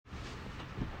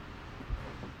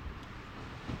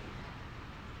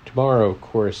Tomorrow, of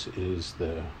course, is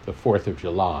the 4th of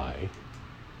July,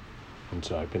 and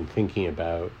so I've been thinking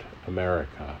about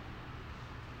America.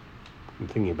 I'm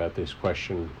thinking about this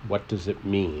question, what does it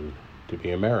mean to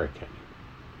be American?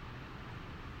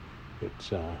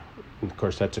 Of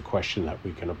course, that's a question that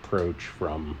we can approach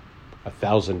from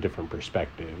 1,000 different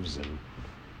perspectives and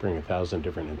bring 1,000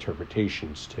 different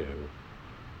interpretations to.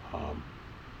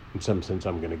 In some sense,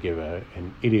 I'm going to give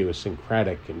an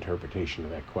idiosyncratic interpretation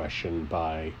of that question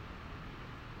by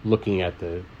looking at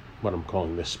what I'm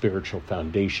calling the spiritual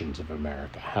foundations of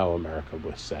America, how America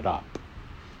was set up.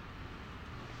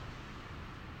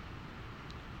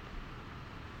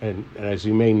 And as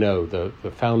you may know,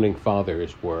 the founding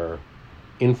fathers were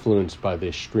influenced by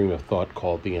this stream of thought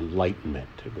called the Enlightenment.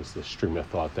 It was the stream of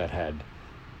thought that had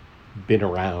been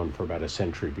around for about a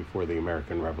century before the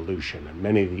American Revolution. And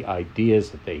many of the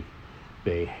ideas that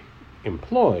they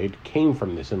employed came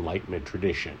from this Enlightenment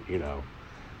tradition. You know,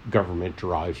 government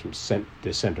derives from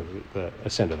ascent of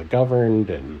the governed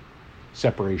and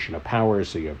separation of powers,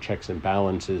 so you have checks and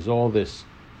balances. All this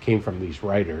came from these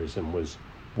writers and was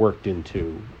worked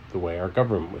into the way our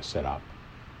government was set up.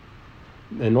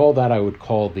 And all that I would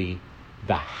call the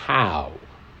how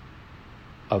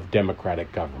of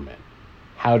democratic government.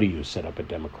 How do you set up a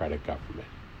democratic government?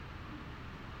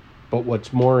 But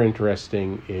what's more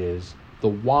interesting is the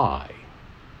why.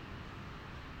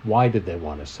 Why did they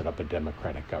want to set up a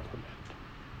democratic government?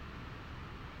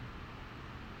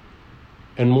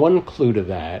 And one clue to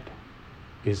that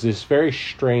is this very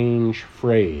strange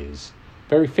phrase,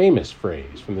 very famous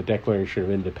phrase from the Declaration of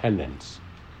Independence.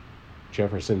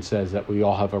 Jefferson says that we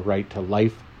all have a right to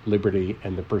life, liberty,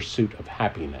 and the pursuit of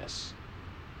happiness.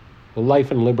 Well,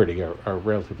 life and liberty are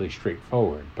relatively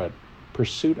straightforward, but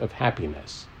pursuit of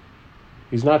happiness.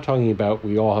 He's not talking about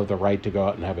we all have the right to go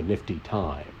out and have a nifty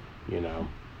time, you know.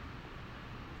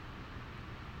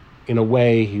 In a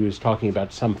way, he was talking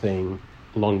about something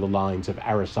along the lines of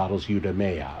Aristotle's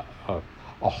eudaimonia,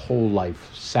 a whole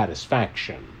life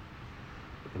satisfaction.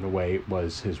 In a way, it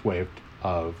was his way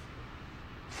of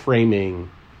framing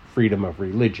freedom of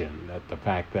religion, that the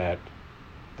fact that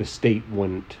the state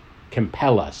wouldn't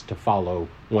compel us to follow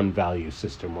one value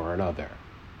system or another.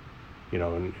 You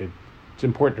know, and it's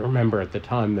important to remember at the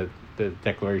time that the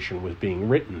Declaration was being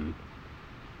written,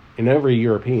 in every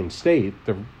European state,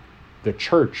 the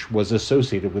church was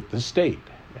associated with the state.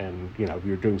 And, you know, if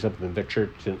you're doing something the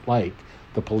church didn't like,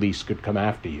 the police could come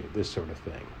after you, this sort of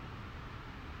thing.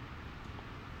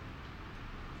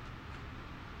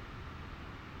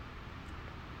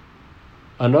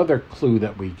 Another clue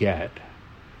that we get,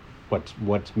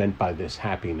 what's meant by this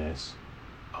happiness,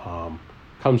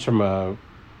 comes from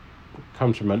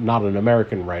not an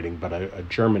American writing, but a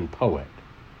German poet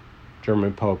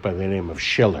by the name of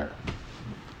Schiller.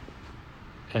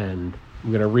 And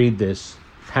I'm going to read this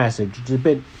passage. It's a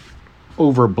bit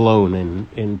overblown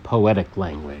in poetic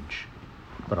language,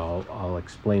 but I'll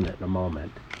explain it in a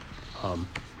moment.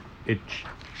 It's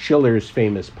Schiller's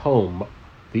famous poem,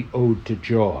 The Ode to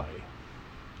Joy.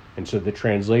 And so the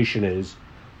translation is,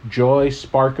 "Joy,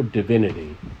 spark of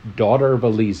divinity, daughter of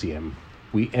Elysium,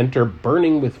 we enter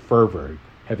burning with fervor,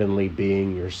 heavenly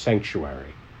being, your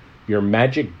sanctuary. Your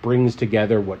magic brings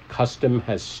together what custom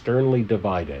has sternly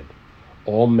divided.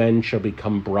 All men shall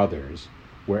become brothers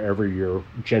wherever your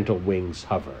gentle wings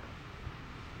hover."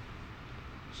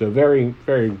 So very,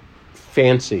 very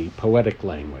fancy poetic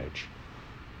language.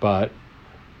 But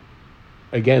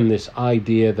again, this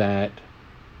idea that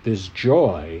this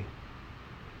joy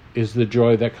is the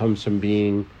joy that comes from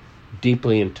being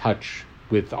deeply in touch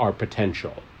with our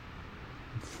potential.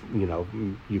 You know,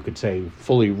 you could say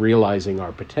fully realizing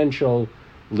our potential,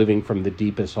 living from the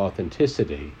deepest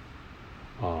authenticity.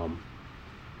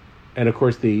 And of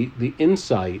course, the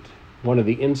insight, one of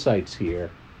the insights here,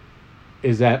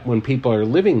 is that when people are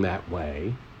living that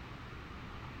way,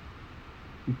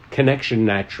 connection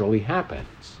naturally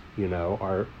happens. You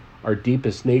know, our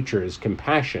deepest nature is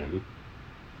compassion,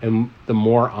 and the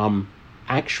more I'm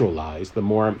actualized, the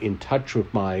more I'm in touch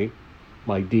with my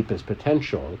deepest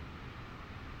potential,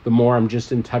 the more I'm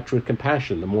just in touch with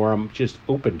compassion, the more I'm just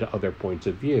open to other points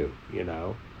of view, you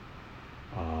know.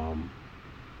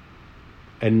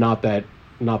 And not that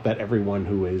everyone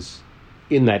who is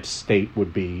in that state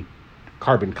would be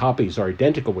carbon copies or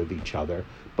identical with each other,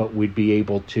 but we'd be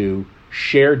able to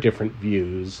share different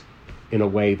views in a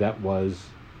way that was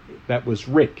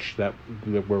rich, that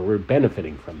we're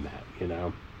benefiting from that, you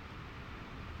know.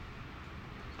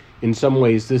 In some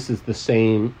ways, this is the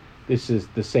same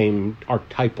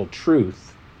archetypal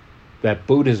truth that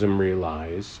Buddhism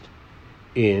realized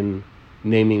in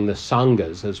naming the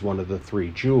Sanghas as one of the three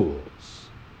jewels.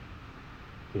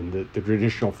 in the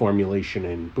traditional formulation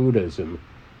in Buddhism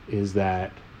is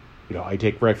that, I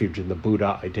take refuge in the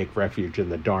Buddha, I take refuge in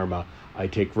the Dharma, I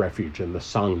take refuge in the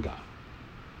Sangha.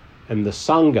 And the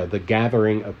Sangha, the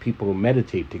gathering of people who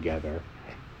meditate together,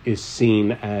 is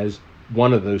seen as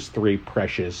one of those three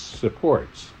precious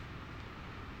supports.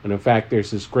 And in fact,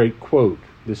 there's this great quote.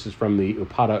 This is from the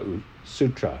Upada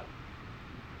Sutra.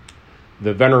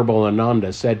 The Venerable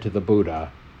Ananda said to the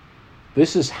Buddha,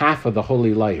 "This is half of the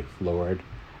holy life, Lord.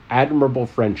 Admirable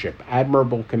friendship,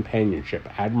 admirable companionship,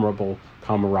 admirable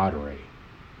camaraderie."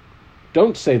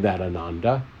 Don't say that,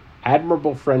 Ananda.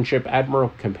 Admirable friendship,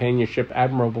 admirable companionship,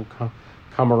 admirable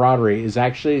camaraderie is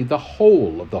actually the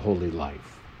whole of the holy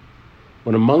life.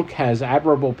 When a monk has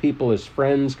admirable people as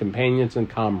friends, companions, and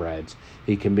comrades,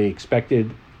 he can be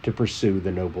expected to pursue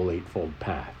the Noble Eightfold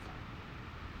Path.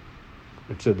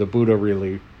 And so the Buddha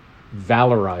really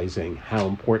valorizing how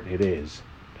important it is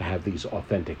to have these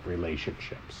authentic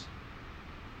relationships.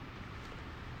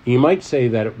 You might say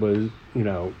that it was,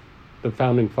 the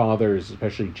founding fathers,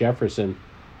 especially Jefferson,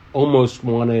 almost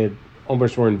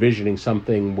were envisioning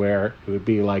something where it would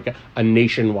be like a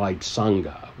nationwide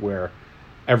Sangha, where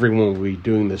everyone would be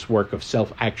doing this work of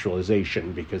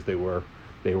self-actualization because they were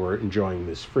enjoying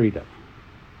this freedom.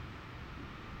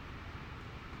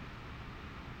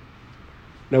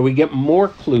 Now we get more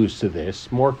clues to this,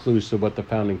 more clues to what the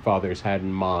founding fathers had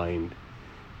in mind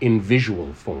in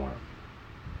visual form,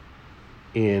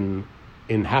 in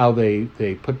how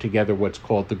they put together what's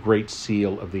called the Great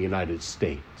Seal of the United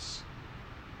States.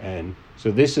 And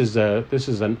so this is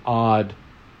an odd,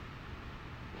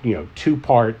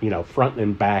 two-part, front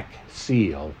and back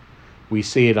seal. We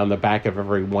see it on the back of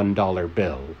every $1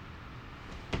 bill.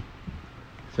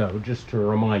 So just to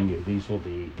remind you, these will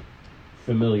be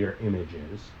familiar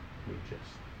images. Let me just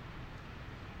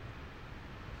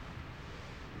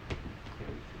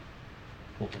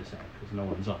pull this out because no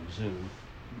one's on Zoom.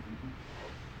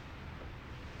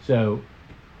 So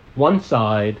one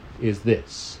side is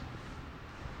this.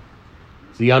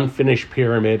 The unfinished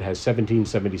pyramid has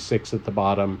 1776 at the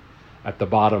bottom. At the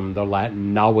bottom, the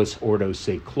Latin Novus Ordo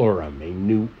Seclorum, a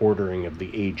new ordering of the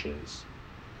ages.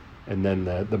 And then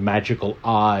the magical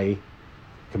eye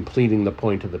completing the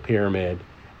point of the pyramid,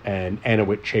 and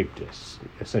Annuit Chaeptis.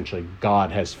 Essentially,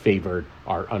 God has favored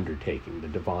our undertaking. The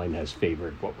divine has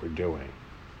favored what we're doing.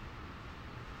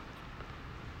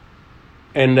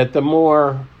 And at the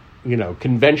more,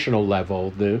 conventional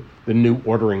level, the new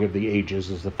ordering of the ages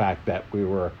is the fact that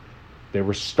they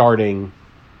were starting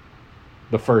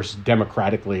the first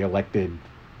democratically elected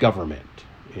government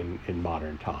in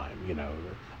modern time,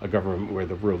 a government where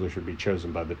the rulers would be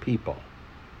chosen by the people.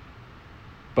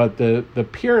 But the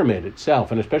pyramid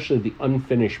itself, and especially the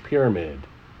unfinished pyramid,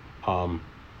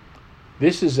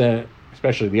 this is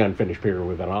especially the unfinished pyramid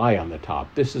with an eye on the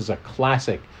top, this is a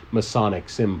classic Masonic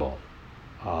symbol.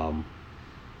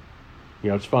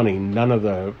 It's funny, none of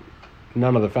the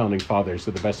founding fathers,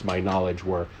 to the best of my knowledge,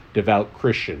 were devout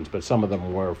Christians, but some of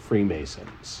them were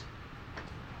Freemasons.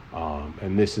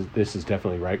 And this is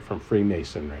definitely right from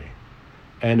Freemasonry.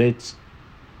 And it's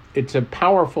a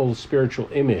powerful spiritual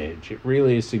image. It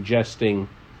really is suggesting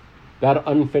that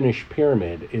unfinished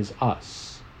pyramid is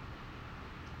us.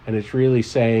 And it's really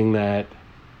saying that,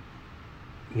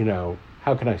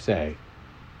 how can I say,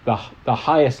 the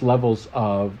highest levels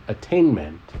of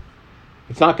attainment,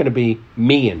 it's not going to be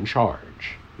me in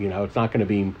charge. It's not going to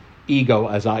be ego,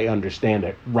 as I understand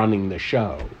it, running the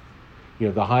show.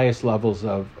 The highest levels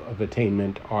of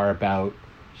attainment are about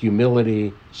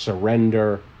humility,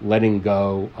 surrender, letting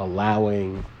go,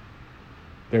 allowing.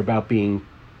 They're about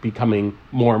becoming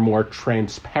more and more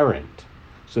transparent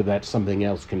so that something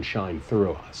else can shine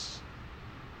through us.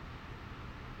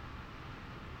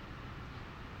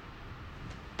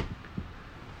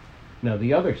 Now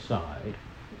the other side,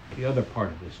 the other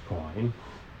part of this coin,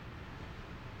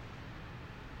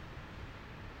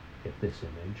 get this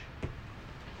image.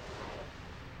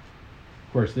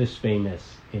 Of course, this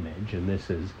famous image, and this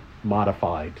is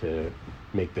modified to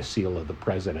make the seal of the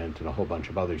president and a whole bunch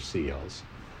of other seals.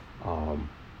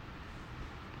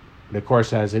 It, of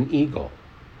course, has an eagle.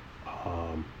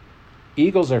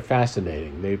 Eagles are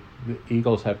fascinating. The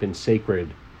eagles have been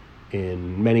sacred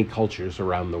in many cultures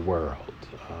around the world.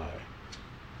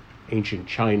 Ancient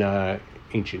China,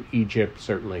 ancient Egypt,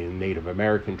 certainly in Native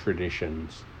American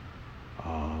traditions.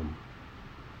 And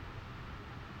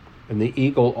the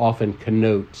eagle often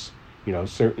connotes,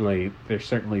 certainly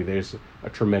there's a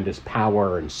tremendous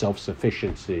power and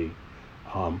self-sufficiency,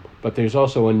 but there's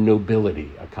also a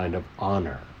nobility, a kind of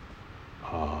honor,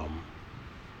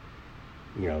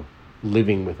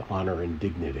 living with honor and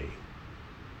dignity.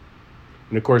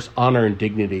 And of course, honor and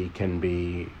dignity can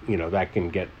be, that can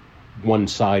get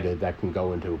one-sided, that can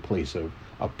go into a place of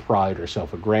pride or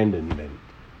self-aggrandizement.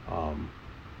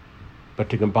 But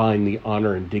to combine the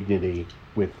honor and dignity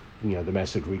with, the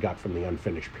message we got from the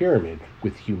unfinished pyramid,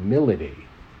 with humility,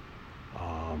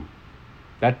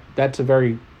 that's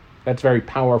very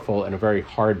powerful and a very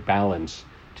hard balance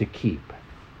to keep,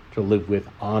 to live with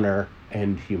honor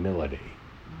and humility.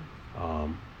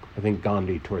 I think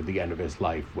Gandhi, toward the end of his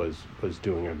life, was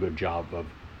doing a good job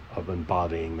of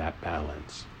embodying that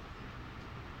balance.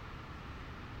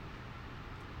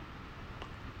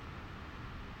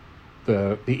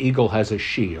 The eagle has a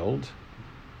shield.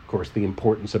 Of course, the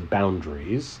importance of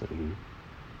boundaries, and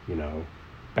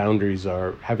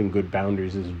having good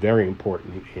boundaries is very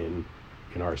important in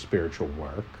our spiritual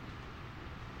work.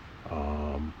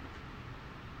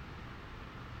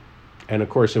 And of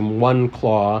course, in one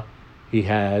claw, he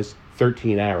has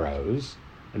 13 arrows,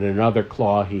 and in another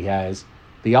claw, he has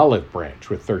the olive branch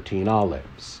with 13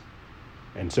 olives.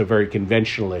 And so very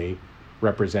conventionally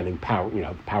representing power,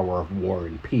 the power of war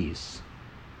and peace.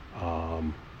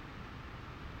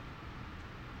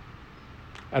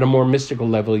 At a more mystical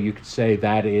level, you could say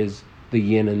that is the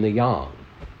yin and the yang.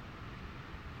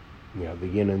 The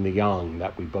yin and the yang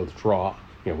that we both draw,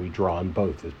 we draw on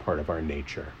both as part of our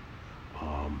nature.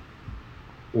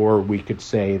 Or we could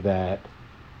say that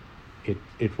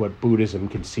it's what Buddhism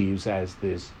conceives as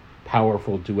this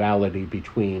powerful duality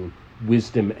between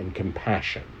wisdom and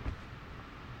compassion.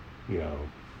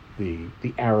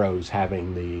 The arrows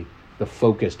having the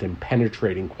focused and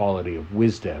penetrating quality of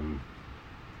wisdom,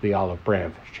 the olive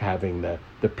branch having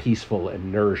the peaceful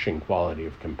and nourishing quality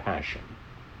of compassion.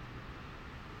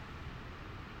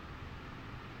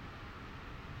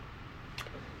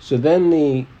 So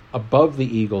then above the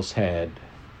eagle's head,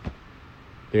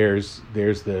 there's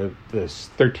the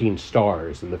 13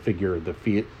 stars and the figure of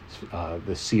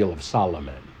the seal of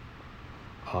Solomon.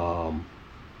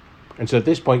 And so at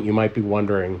this point you might be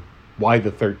wondering, why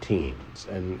the 13s?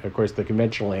 And of course the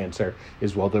conventional answer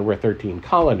is, well, there were 13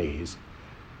 colonies.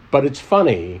 But it's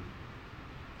funny,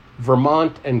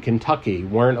 Vermont and Kentucky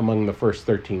weren't among the first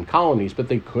 13 colonies, but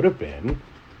they could have been.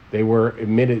 They were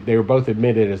both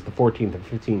admitted as the 14th and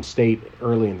 15th state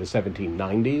early in the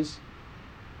 1790s.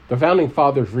 The Founding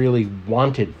Fathers really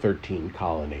wanted 13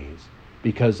 colonies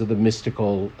because of the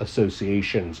mystical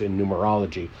associations in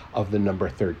numerology of the number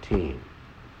 13.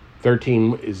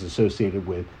 13 is associated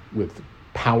with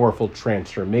powerful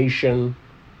transformation.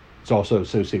 It's also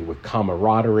associated with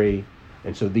camaraderie.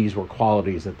 And so these were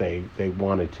qualities that they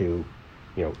wanted to,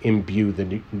 imbue the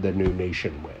new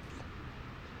nation with.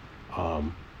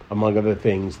 Among other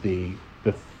things, the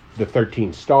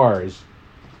 13 stars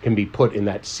can be put in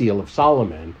that seal of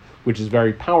Solomon, which is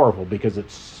very powerful because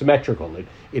it's symmetrical.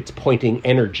 It's pointing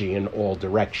energy in all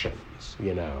directions,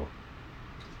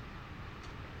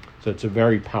 So it's a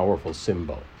very powerful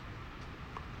symbol.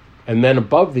 And then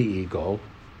above the eagle,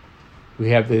 we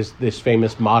have this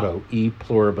famous motto, E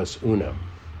pluribus unum,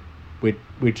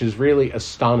 which is really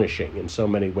astonishing in so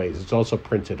many ways. It's also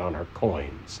printed on our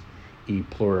coins, E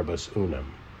pluribus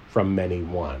unum, from many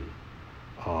one.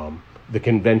 The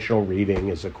conventional reading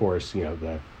is, of course,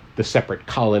 the separate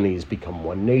colonies become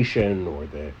one nation, or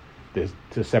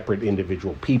the separate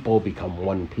individual people become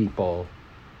one people.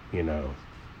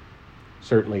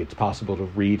 Certainly it's possible to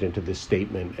read into this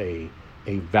statement a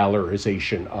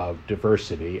valorization of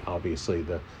diversity. Obviously,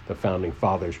 the Founding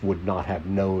Fathers would not have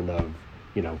known of,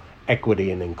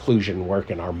 equity and inclusion work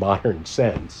in our modern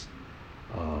sense.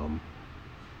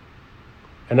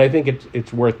 And I think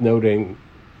it's worth noting,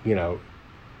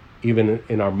 even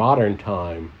in our modern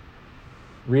time,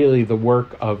 really the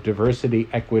work of diversity,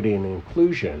 equity, and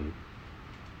inclusion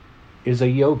is a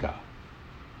yoga.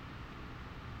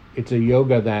 It's a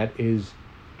yoga that is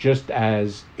just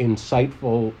as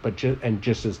insightful, and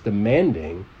just as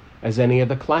demanding as any of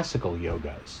the classical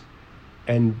yogas,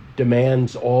 and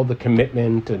demands all the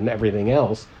commitment and everything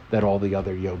else that all the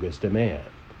other yogas demand.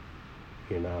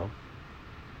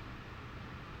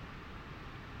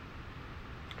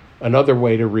 Another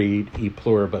way to read E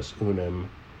pluribus unum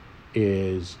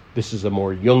is, this is a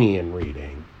more Jungian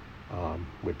reading,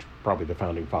 which probably the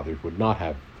Founding Fathers would not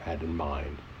have had in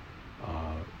mind.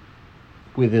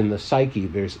 Within the psyche,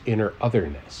 there's inner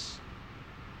otherness,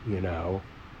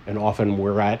 and often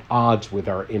we're at odds with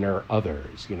our inner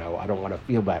others. I don't want to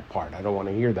feel that part. I don't want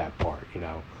to hear that part,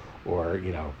 or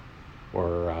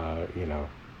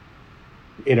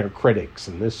inner critics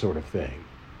and this sort of thing.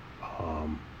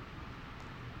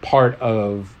 Part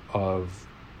of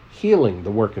healing,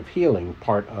 the work of healing,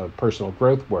 part of personal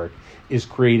growth work, is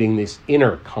creating this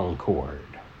inner concord.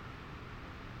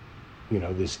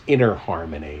 this inner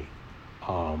harmony,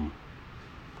 so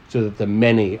that the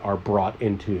many are brought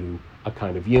into a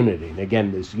kind of unity. And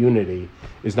again, this unity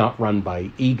is not run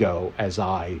by ego as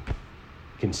I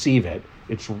conceive it.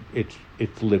 It's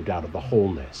lived out of the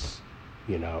wholeness,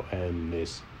 and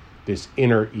this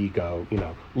inner ego,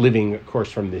 living, of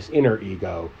course, from this inner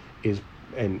ego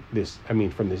from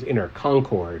this inner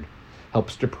concord,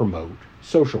 helps to promote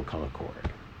social concord.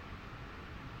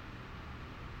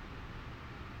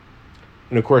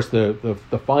 And of course, the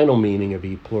final meaning of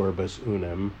e pluribus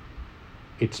unum,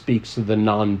 it speaks to the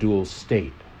non-dual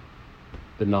state.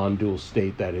 The non-dual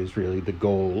state that is really the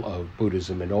goal of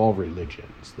Buddhism and all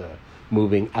religions, the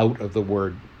moving out of the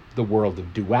world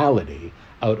of duality,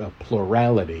 out of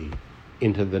plurality,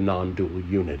 into the non-dual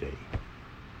unity.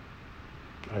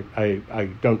 I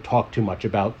don't talk too much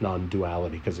about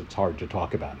non-duality because it's hard to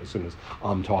talk about. As soon as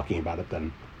I'm talking about it,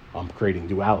 then I'm creating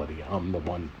duality. I'm the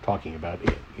one talking about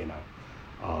it,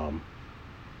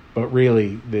 But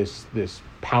really, this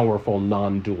powerful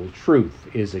non-dual truth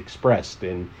is expressed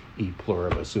in e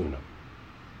pluribus unum.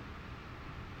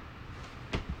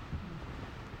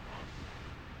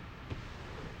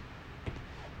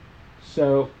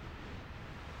 So,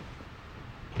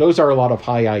 those are a lot of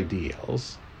high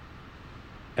ideals.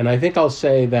 And I think I'll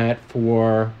say that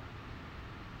in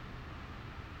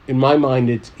my mind,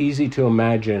 it's easy to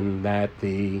imagine that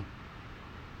these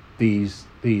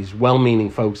well-meaning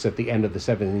folks at the end of the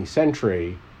 17th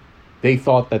century, they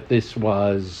thought that this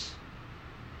was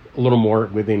a little more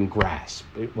within grasp.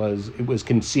 It was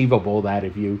conceivable that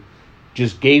if you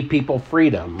just gave people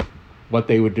freedom, what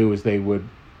they would do is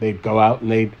they'd go out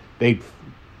and they'd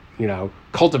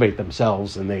cultivate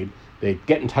themselves, and they'd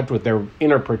get in touch with their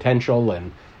inner potential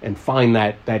and find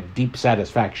that deep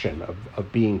satisfaction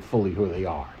of being fully who they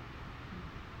are.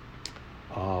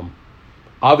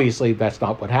 Obviously, that's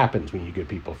not what happens when you give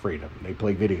people freedom. They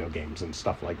play video games and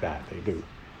stuff like that. They do,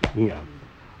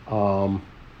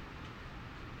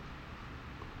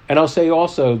 And I'll say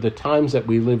also, the times that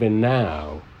we live in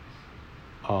now,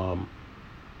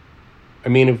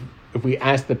 if we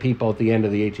asked the people at the end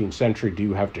of the 18th century, do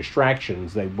you have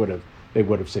distractions? They would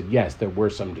have said yes, there were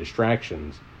some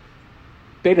distractions.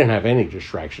 They didn't have any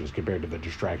distractions compared to the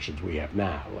distractions we have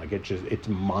now. Like, it's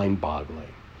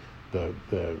mind-boggling, the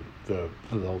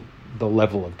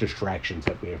level of distractions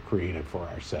that we have created for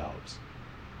ourselves.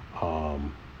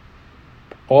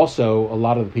 Also, a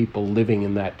lot of the people living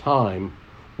in that time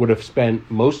would have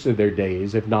spent most of their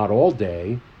days, if not all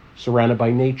day, surrounded by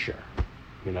nature.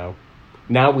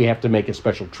 Now we have to make a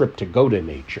special trip to go to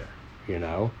nature.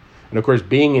 And of course,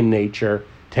 being in nature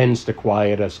tends to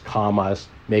quiet us, calm us,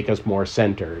 make us more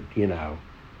centered.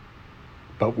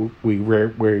 But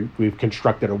we've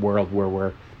constructed a world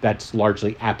where that's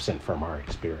largely absent from our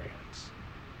experience.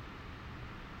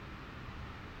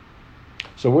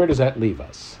 So where does that leave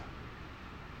us?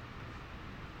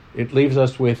 It leaves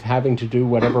us with having to do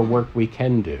whatever work we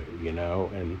can do,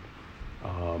 and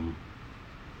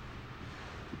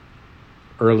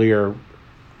earlier,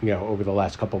 over the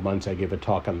last couple of months, I gave a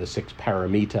talk on the 6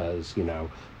 paramitas.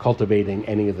 Cultivating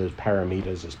any of those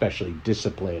paramitas, especially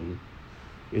discipline,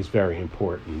 is very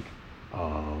important.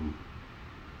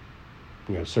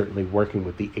 Certainly working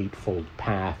with the Eightfold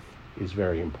Path is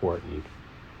very important.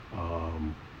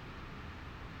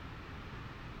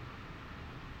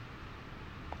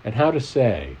 And how to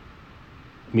say,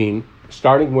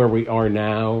 starting where we are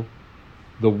now,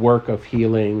 the work of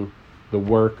healing, the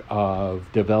work of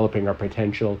developing our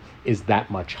potential is that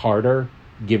much harder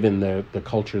given the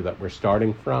culture that we're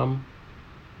starting from.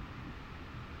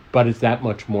 But it's that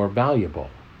much more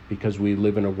valuable because we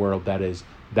live in a world that is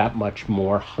that much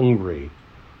more hungry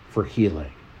for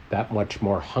healing, that much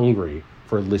more hungry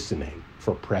for listening,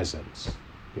 for presence,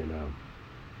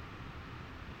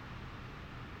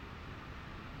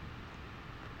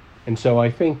 And so I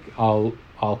think I'll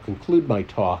conclude my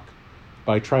talk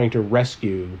by trying to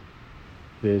rescue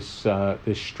this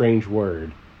strange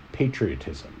word,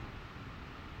 patriotism.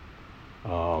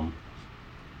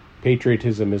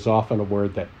 Patriotism is often a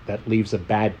word that leaves a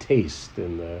bad taste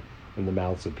in the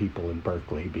mouths of people in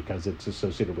Berkeley because it's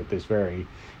associated with this very,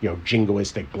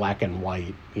 jingoistic black and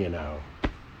white,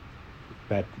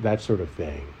 that sort of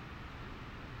thing.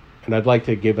 And I'd like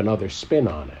to give another spin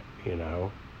on it,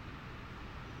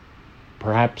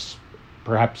 Perhaps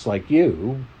like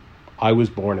you, I was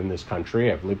born in this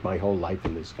country. I've lived my whole life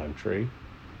in this country.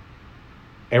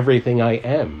 Everything I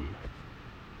am,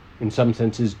 in some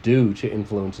sense, is due to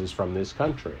influences from this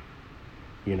country.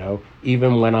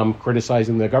 Even when I'm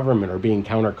criticizing the government or being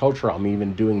countercultural, I'm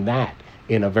even doing that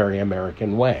in a very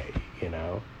American way,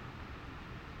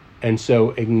 And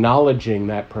so acknowledging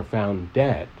that profound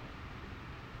debt,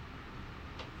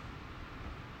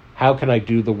 how can I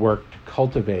do the work to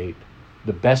cultivate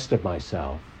the best of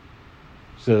myself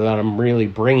so that I'm really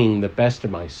bringing the best of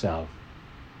myself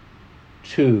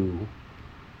to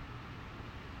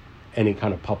any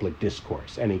kind of public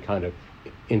discourse, any kind of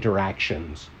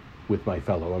interactions with my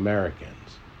fellow Americans?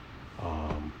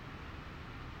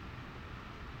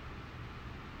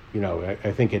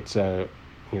 I think it's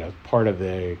part of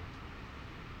the,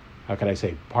 how can I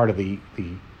say, part of the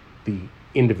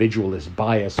individualist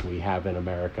bias we have in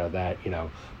America that,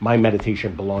 my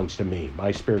meditation belongs to me,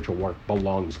 my spiritual work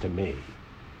belongs to me,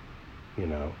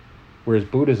 whereas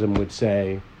Buddhism would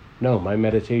say, no, my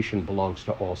meditation belongs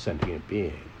to all sentient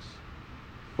beings.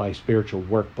 My spiritual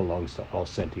work belongs to all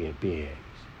sentient beings,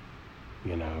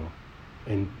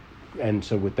 and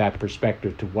so with that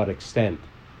perspective, to what extent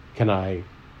can I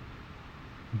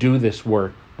do this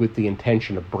work with the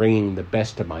intention of bringing the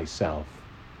best of myself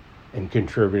and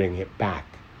contributing it back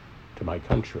to my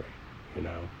country?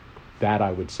 That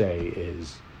I would say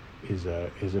is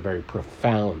a very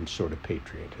profound sort of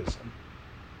patriotism.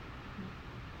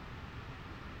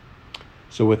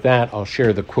 So with that, I'll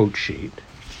share the quote sheet.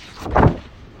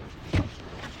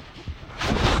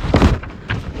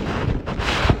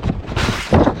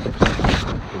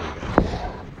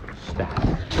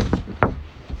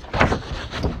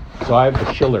 So I have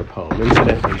the Schiller poem.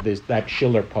 Incidentally, that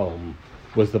Schiller poem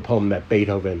was the poem that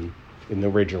Beethoven, in the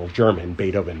original German,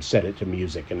 Beethoven set it to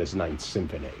music in his Ninth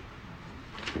Symphony.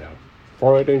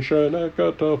 Freudenschöne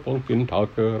Funken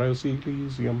Tage aus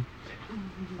Elysium.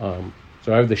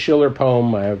 So I have the Schiller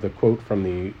poem. I have the quote from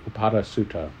the Upada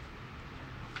Sutta.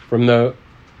 From the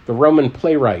Roman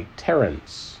playwright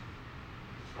Terence,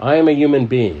 I am a human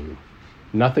being.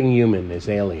 Nothing human is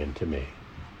alien to me.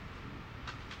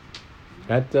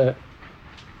 Did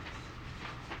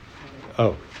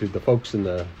the folks in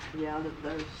the... Yeah,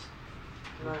 there's...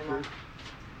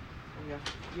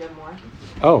 You have more?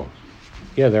 Oh,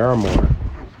 yeah, there are more.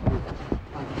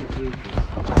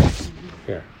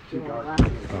 Here.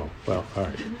 Oh, well, all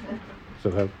right.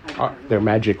 So there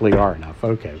magically are enough.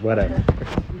 Okay, whatever.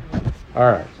 All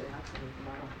right.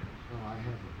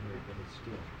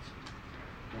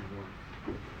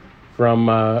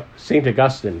 From St.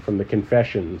 Augustine, from the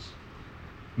Confessions,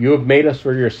 you have made us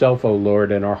for yourself, O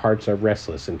Lord, and our hearts are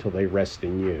restless until they rest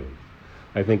in you.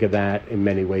 I think of that in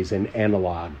many ways an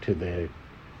analog to the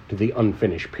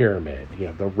unfinished pyramid,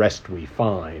 the rest we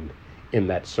find in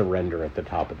that surrender at the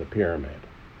top of the pyramid.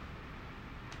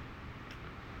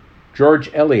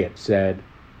 George Eliot said,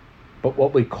 but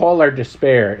what we call our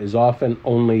despair is often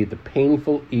only the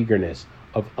painful eagerness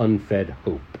of unfed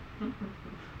hope.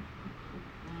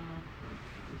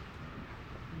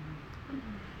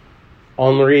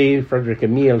 Henri Frederick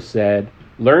Emile said,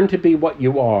 learn to be what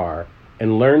you are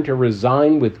and learn to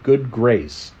resign with good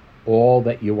grace all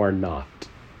that you are not.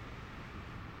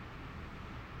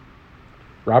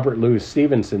 Robert Louis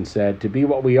Stevenson said, to be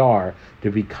what we are, to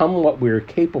become what we are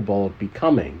capable of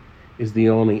becoming, is the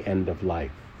only end of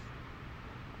life.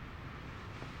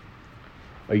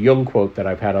 A Jung quote that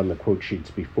I've had on the quote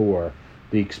sheets before,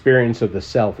 the experience of the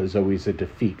self is always a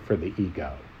defeat for the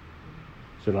ego.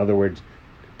 So in other words,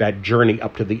 that journey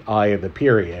up to the eye of the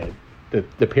pyramid,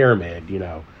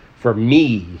 for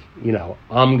me,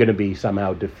 I'm going to be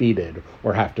somehow defeated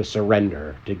or have to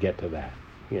surrender to get to that,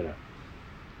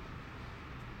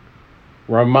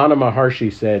 Ramana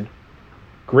Maharshi said,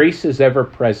 grace is ever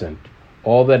present.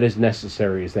 All that is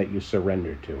necessary is that you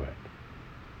surrender to it.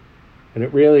 And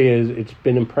it really is, it's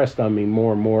been impressed on me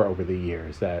more and more over the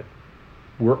years that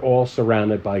we're all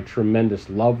surrounded by tremendous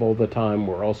love all the time.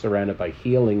 We're all surrounded by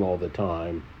healing all the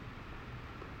time.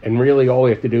 And really all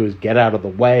we have to do is get out of the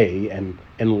way and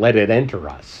let it enter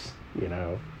us,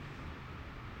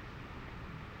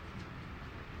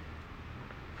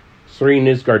 Sri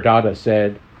Nisargadatta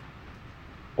said,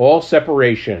 all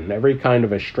separation, every kind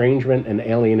of estrangement and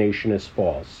alienation is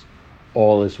false.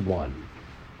 All is one.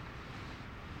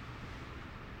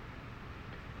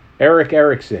 Erik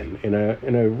Erikson, in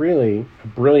a really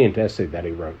brilliant essay that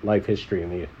he wrote, Life, History,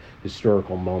 and the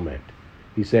Historical Moment,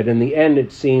 he said, in the end,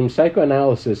 it seems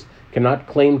psychoanalysis cannot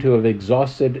claim to have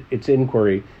exhausted its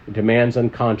inquiry into man's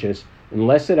unconscious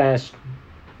unless it asks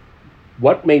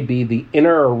what may be the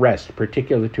inner arrest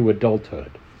particular to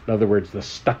adulthood. In other words, the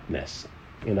stuckness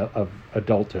of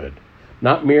adulthood.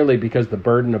 Not merely because the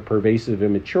burden of pervasive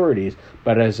immaturities,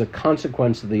 but as a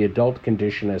consequence of the adult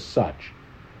condition as such.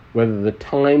 Whether the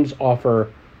times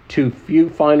offer too few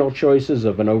final choices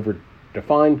of an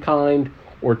over-defined kind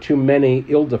or too many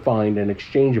ill-defined and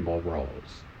exchangeable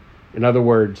roles. In other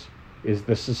words, is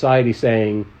the society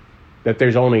saying, that there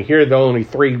are only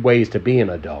 3 ways to be an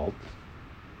adult.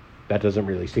 That doesn't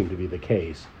really seem to be the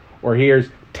case. Or here's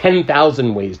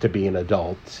 10,000 ways to be an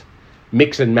adult.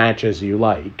 Mix and match as you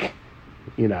like,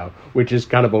 which is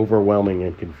kind of overwhelming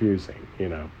and confusing,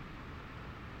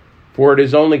 For it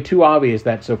is only too obvious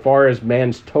that so far in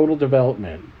man's total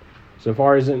development,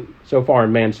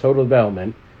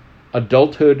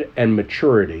 adulthood and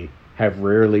maturity have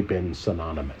rarely been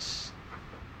synonymous.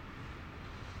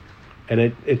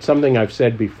 And it's something I've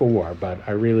said before, but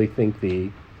I really think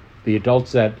the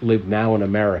adults that live now in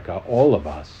America, all of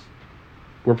us,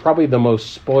 we're probably the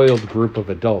most spoiled group of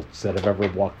adults that have ever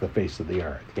walked the face of the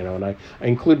earth, and I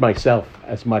include myself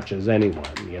as much as anyone,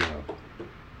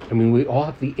 I mean, we all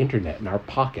have the internet in our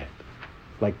pocket.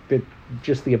 Like,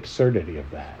 just the absurdity of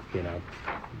that,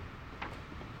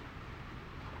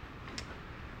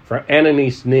 For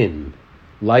Ananias Nin,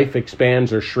 life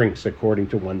expands or shrinks according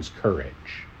to one's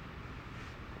courage.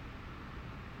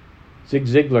 Zig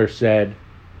Ziglar said,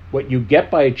 "What you get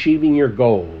by achieving your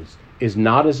goals is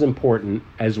not as important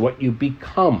as what you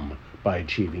become by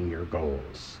achieving your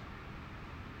goals."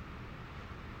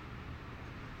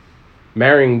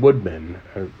 Marion Woodman,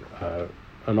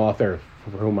 an author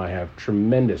for whom I have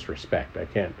tremendous respect, I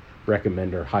can't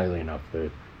recommend her highly enough, the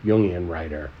Jungian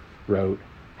writer, wrote,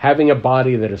 "Having a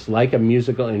body that is like a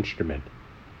musical instrument,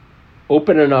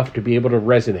 open enough to be able to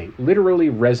resonate, literally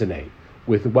resonate,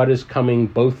 with what is coming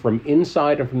both from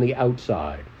inside and from the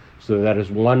outside, so that as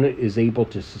one is able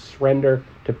to surrender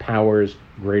to powers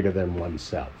greater than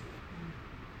oneself."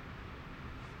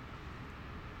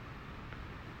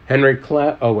 Henry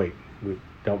Cloud, we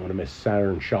don't want to miss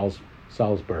Saturn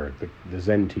Salzburg, the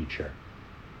Zen teacher.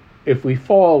 "If we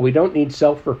fall, we don't need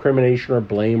self-recrimination or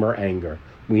blame or anger.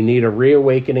 We need a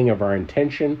reawakening of our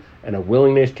intention and a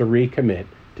willingness to recommit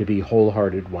to be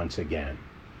wholehearted once again."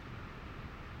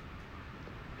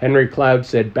 Henry Cloud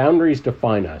said, "Boundaries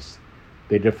define us.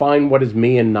 They define what is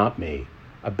me and not me.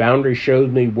 A boundary shows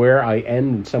me where I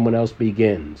end and someone else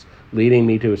begins, leading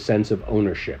me to a sense of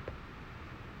ownership.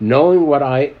 Knowing what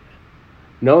I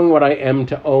am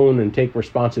to own and take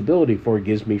responsibility for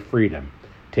gives me freedom.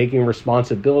 Taking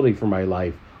responsibility for my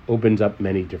life opens up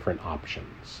many different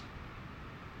options."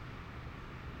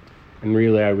 And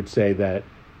really, I would say that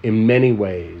in many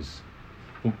ways,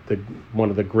 one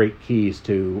of the great keys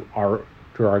to our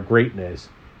greatness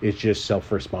is just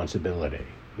self-responsibility.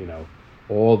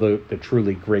 All the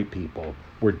truly great people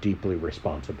were deeply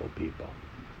responsible people.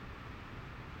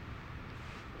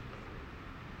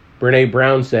 Brene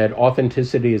Brown said,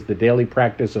 "Authenticity is the daily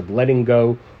practice of letting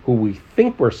go who we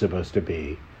think we're supposed to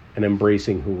be and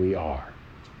embracing who we are."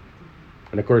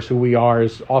 And of course, who we are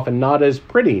is often not as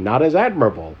pretty, not as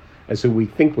admirable as who we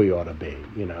think we ought to be,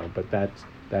 but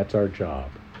that's our job.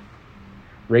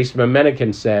 Race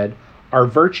Memenican said, "Our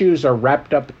virtues are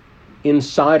wrapped up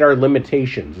inside our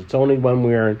limitations. It's only when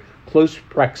we are in close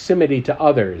proximity to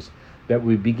others that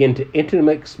we begin to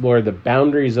intimately explore the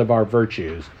boundaries of our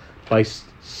virtues by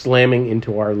slamming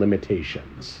into our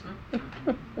limitations."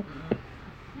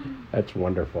 That's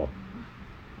wonderful.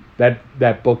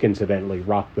 That book, incidentally,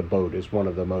 Rock the Boat, is one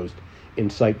of the most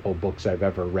insightful books I've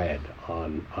ever read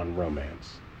on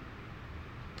romance.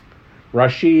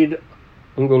 Rashid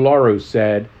Ungularu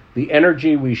said, "The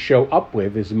energy we show up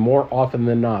with is more often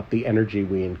than not the energy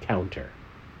we encounter."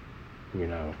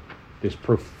 This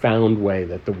profound way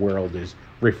that the world is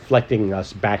reflecting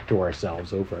us back to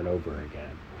ourselves over and over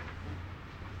again.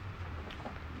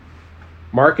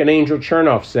 Mark and Angel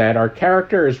Chernoff said, "Our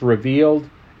character is revealed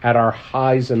at our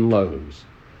highs and lows.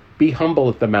 Be humble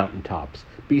at the mountaintops.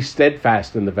 Be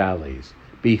steadfast in the valleys.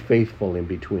 Be faithful in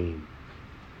between."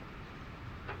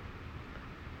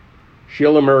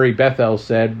 Sheila Murray Bethel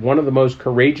said, "One of the most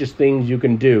courageous things you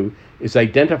can do is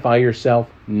identify yourself,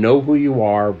 know who you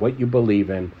are, what you believe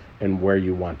in, and where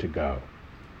you want to go."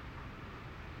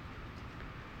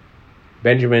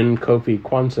 Benjamin Kofi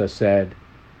Kwanzaa said,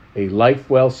 "A life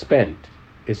well spent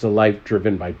is a life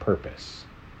driven by purpose."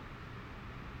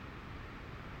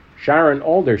 Sharon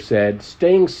Alder said,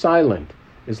 "Staying silent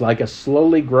is like a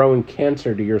slowly growing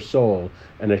cancer to your soul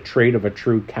and a trait of a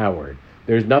true coward.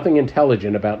 There's nothing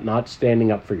intelligent about not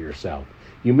standing up for yourself.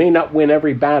 You may not win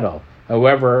every battle.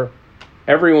 However,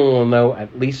 everyone will know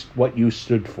at least what you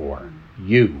stood for.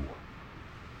 You."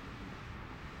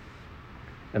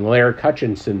 And Larry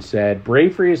Hutchinson said,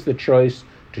 "Bravery is the choice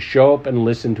to show up and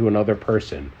listen to another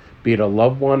person, be it a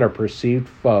loved one or perceived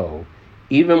foe,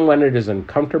 even when it is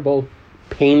uncomfortable,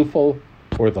 painful,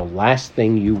 or the last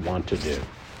thing you want to do."